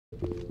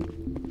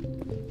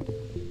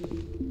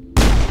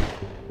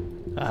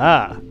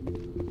Aha.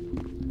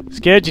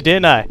 Scared you,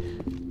 didn't I?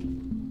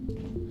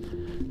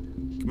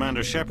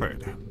 Commander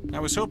Shepard, I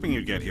was hoping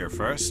you'd get here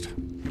first.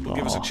 It will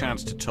give us a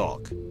chance to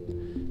talk.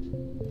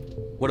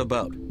 What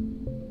about?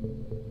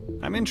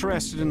 I'm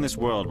interested in this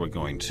world we're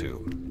going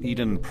to,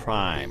 Eden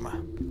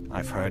Prime.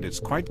 I've heard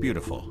it's quite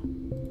beautiful.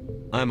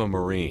 I'm a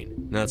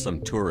Marine, not some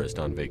tourist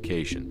on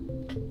vacation.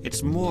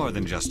 It's more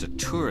than just a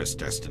tourist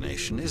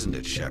destination, isn't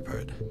it,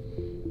 Shepard?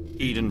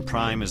 Eden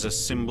Prime is a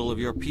symbol of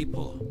your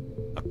people.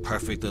 A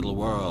perfect little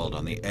world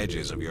on the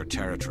edges of your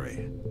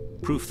territory.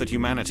 Proof that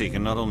humanity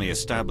can not only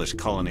establish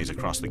colonies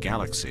across the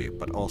galaxy,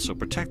 but also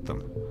protect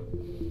them.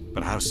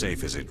 But how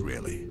safe is it,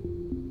 really?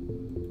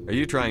 Are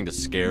you trying to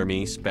scare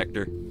me,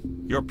 Spectre?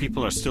 Your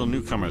people are still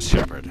newcomers,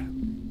 Shepard.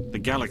 The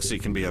galaxy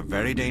can be a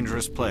very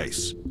dangerous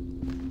place.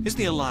 Is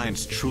the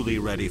Alliance truly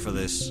ready for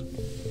this?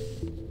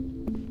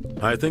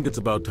 I think it's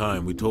about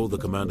time we told the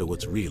Commander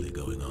what's really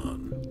going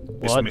on.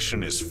 This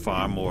mission is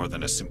far more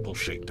than a simple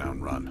shakedown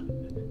run.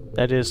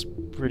 That is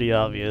pretty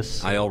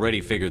obvious. I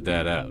already figured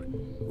that out.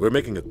 We're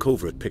making a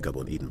covert pickup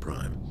on Eden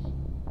Prime.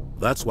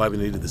 That's why we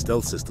needed the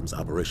stealth systems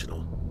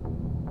operational.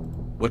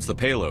 What's the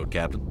payload,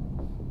 Captain?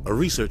 A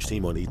research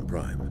team on Eden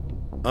Prime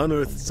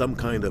unearthed some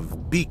kind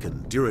of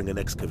beacon during an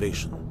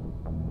excavation.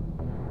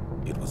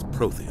 It was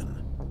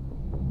Prothean.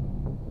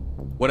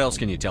 What else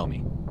can you tell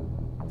me?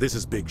 This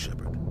is big,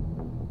 Shepard.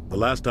 The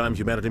last time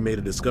humanity made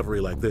a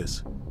discovery like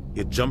this,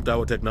 it jumped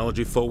our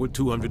technology forward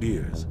 200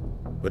 years.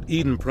 But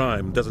Eden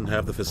Prime doesn't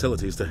have the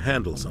facilities to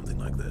handle something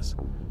like this.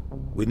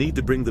 We need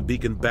to bring the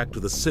beacon back to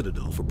the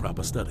Citadel for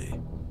proper study.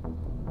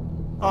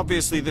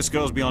 Obviously, this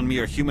goes beyond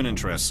mere human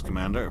interests,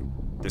 Commander.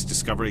 This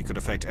discovery could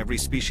affect every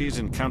species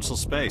in Council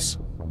space.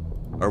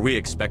 Are we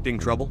expecting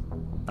trouble?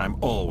 I'm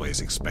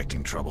always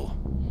expecting trouble.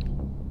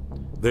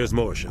 There's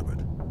more,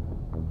 Shepard.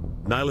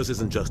 Nihilus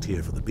isn't just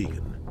here for the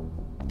beacon.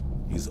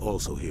 He's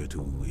also here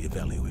to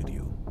evaluate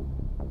you.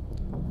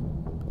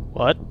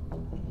 What?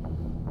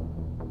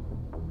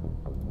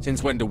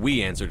 Since when do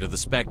we answer to the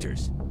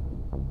Spectres?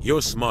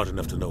 You're smart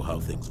enough to know how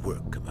things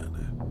work,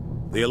 Commander.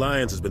 The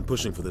Alliance has been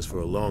pushing for this for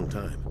a long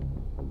time.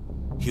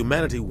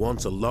 Humanity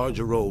wants a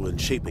larger role in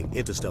shaping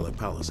interstellar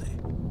policy.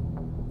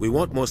 We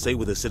want more say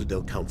with the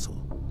Citadel Council.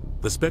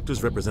 The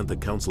Spectres represent the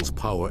Council's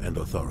power and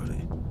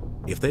authority.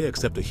 If they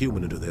accept a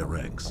human into their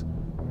ranks,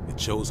 it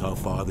shows how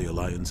far the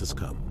Alliance has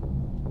come.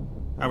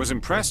 I was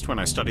impressed when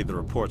I studied the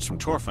reports from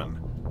Torfan.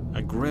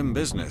 A grim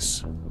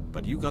business,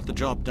 but you got the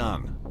job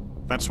done.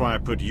 That's why I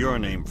put your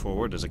name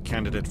forward as a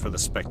candidate for the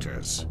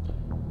Spectres.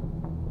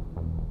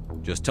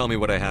 Just tell me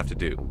what I have to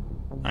do.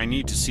 I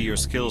need to see your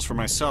skills for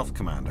myself,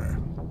 Commander.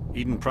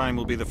 Eden Prime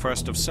will be the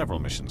first of several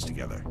missions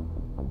together.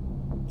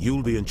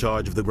 You'll be in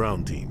charge of the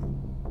ground team.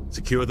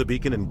 Secure the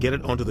beacon and get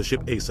it onto the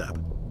ship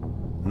ASAP.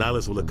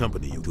 Nihilus will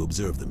accompany you to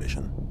observe the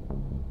mission.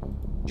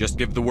 Just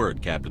give the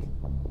word, Captain.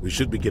 We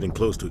should be getting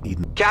close to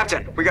Eden.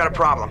 Captain, we got a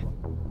problem.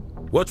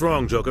 What's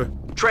wrong, Joker?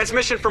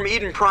 Transmission from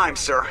Eden Prime,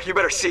 sir. You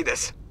better see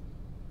this.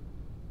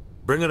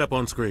 Bring it up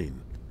on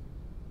screen.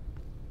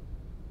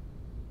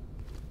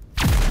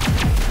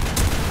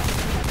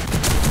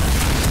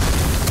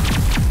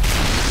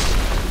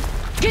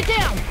 Get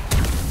down!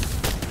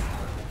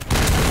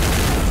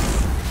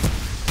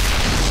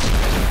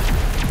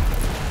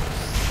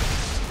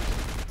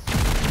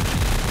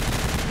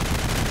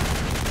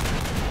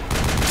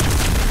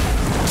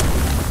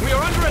 We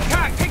are under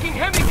attack, taking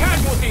heavy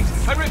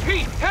casualties. I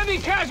repeat, heavy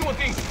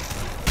casualties.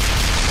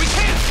 We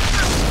can't.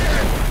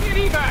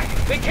 Need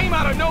evac. They came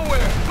out of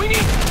nowhere. We need.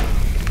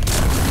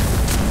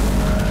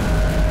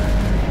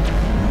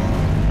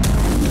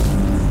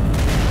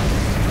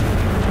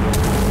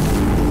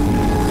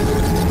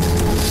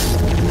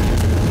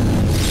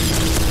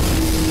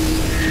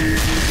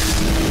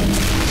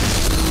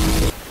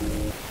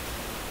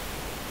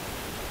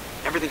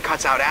 Everything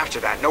cuts out after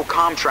that. No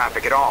comm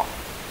traffic at all.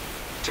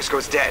 Just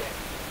goes dead.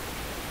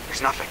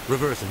 There's nothing.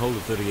 Reverse and hold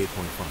at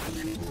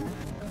 38.5.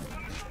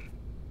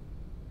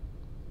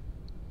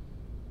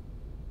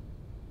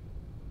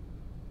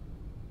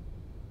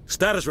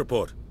 Status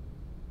report.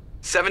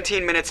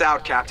 17 minutes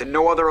out, Captain.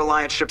 No other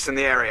Alliance ships in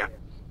the area.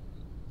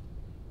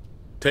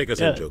 Take us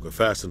in, Joker,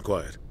 fast and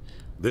quiet.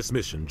 This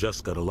mission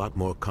just got a lot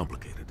more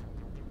complicated.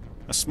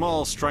 A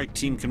small strike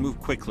team can move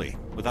quickly,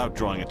 without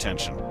drawing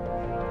attention.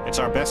 It's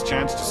our best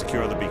chance to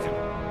secure the beacon.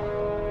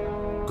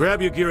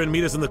 Grab your gear and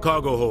meet us in the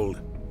cargo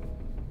hold.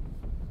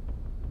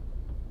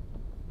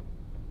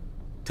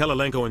 Tell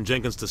Alenko and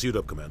Jenkins to suit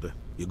up, Commander.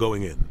 You're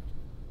going in.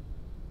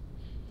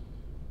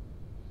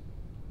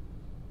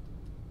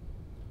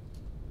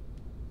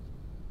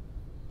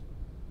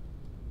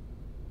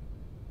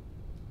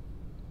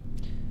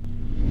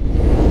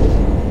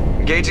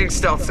 Engaging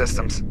stealth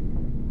systems.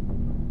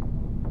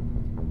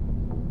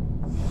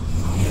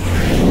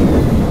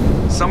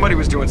 Somebody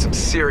was doing some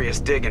serious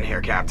digging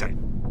here, Captain.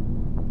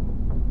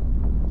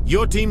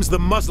 Your team's the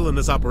muscle in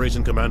this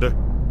operation, Commander.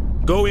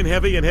 Go in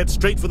heavy and head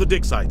straight for the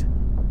dig site.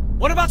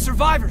 What about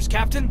survivors,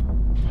 Captain?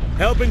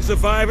 Helping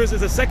survivors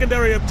is a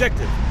secondary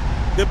objective.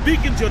 The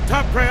beacon's your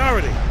top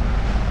priority.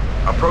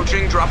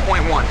 Approaching drop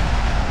point 1.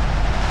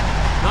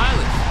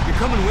 Nihilus, you're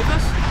coming with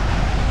us?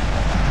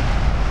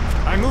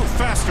 I move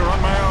faster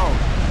on my own.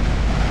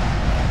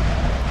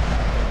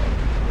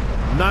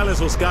 Nihilus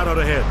will scout out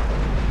ahead.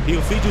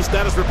 He'll feed you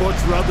status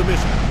reports throughout the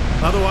mission.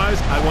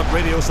 Otherwise, I want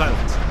radio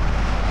silence.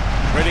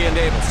 Ready and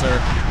able, sir.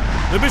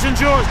 The mission's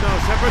yours now,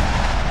 Shepard.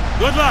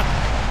 Good luck!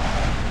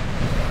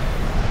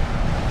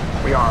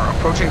 We are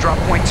approaching drop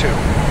point 2.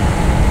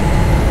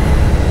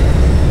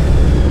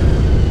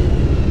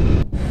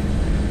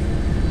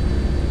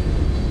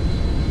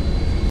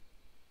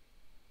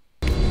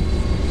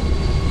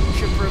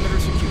 Ship perimeter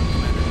secure,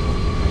 Commander.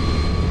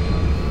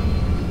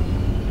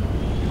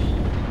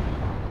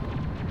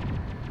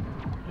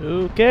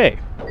 Okay.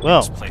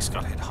 Well, This place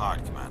got hit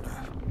hard, Commander.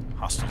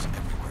 Hostiles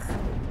everywhere.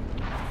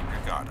 Keep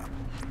your guard up.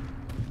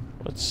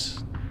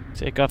 let's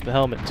take off the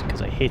helmet,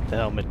 because I hate the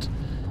helmet.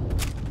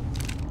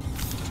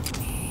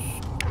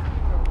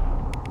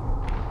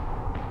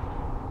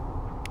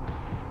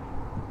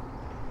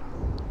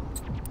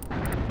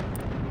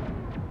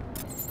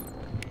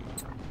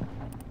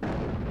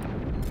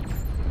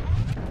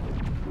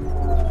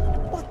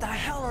 What the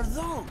hell are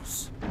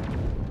those?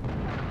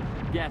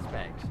 Gas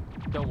bags.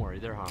 Don't worry,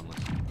 they're harmless.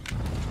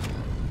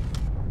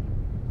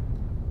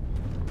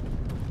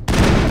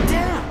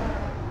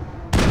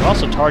 We're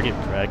also target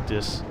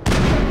practice.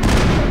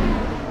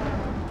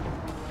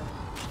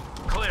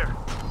 Clear.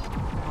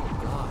 Oh,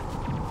 God.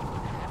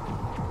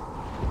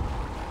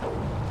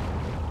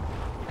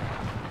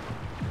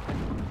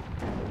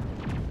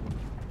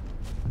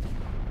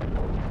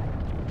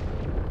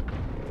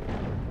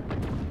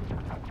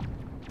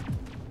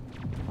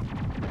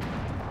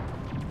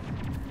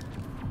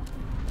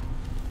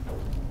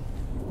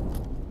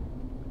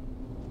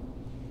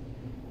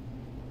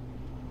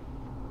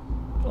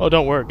 Oh,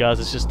 don't worry, guys.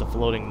 It's just a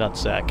floating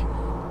nutsack.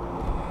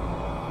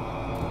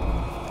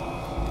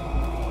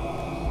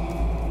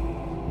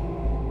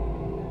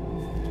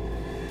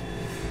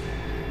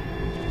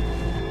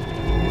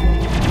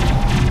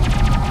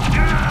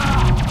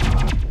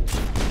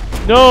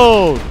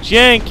 No,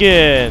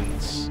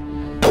 Jenkins!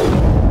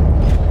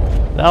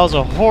 That was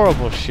a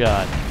horrible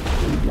shot.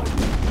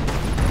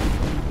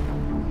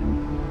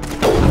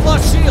 I've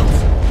lost shields!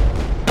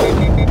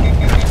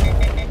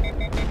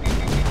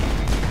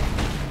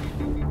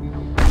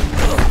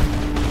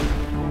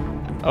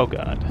 Oh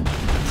god.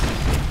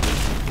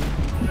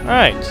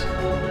 Alright.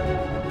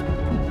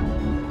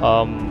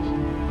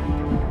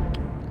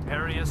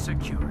 Area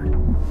secured.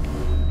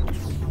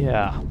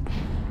 Yeah.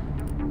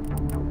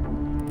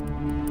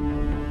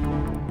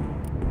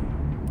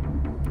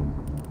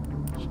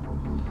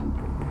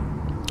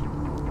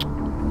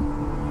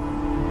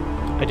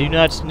 I do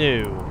not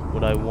know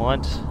what I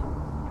want.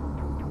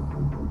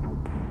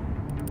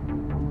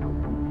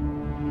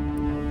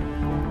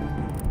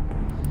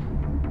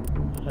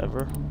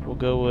 Whatever. We'll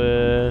go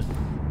with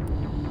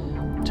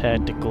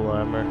tactical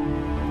armor.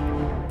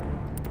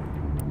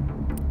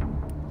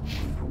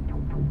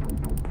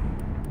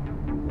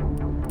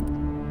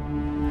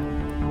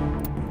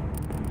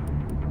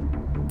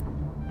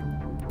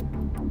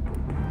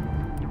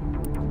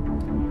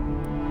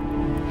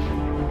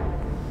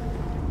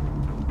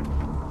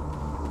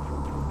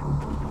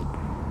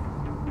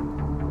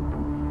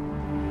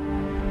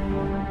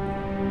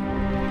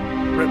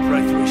 Ripped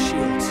right through his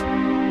shields.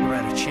 We're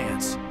out of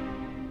chance.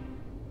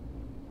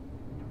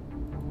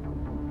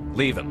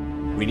 Leave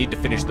him. We need to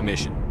finish the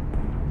mission.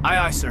 Aye,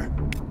 aye, sir.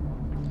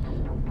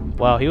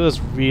 Wow, he was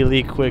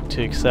really quick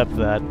to accept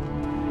that.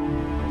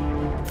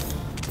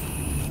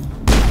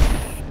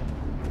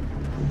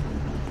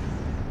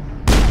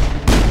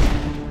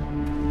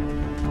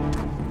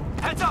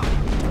 Heads up!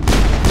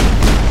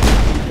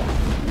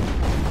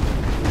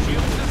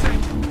 Shields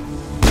disabled.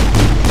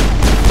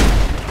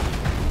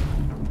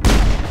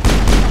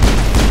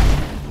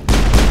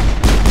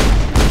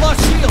 I've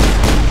lost shields!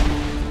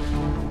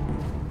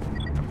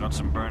 I've got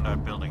some burned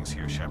out buildings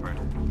here, Shepard.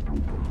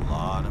 A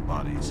lot of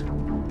bodies.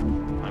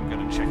 I'm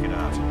gonna check it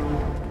out.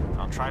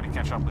 I'll try to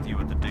catch up with you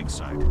at the dig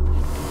site.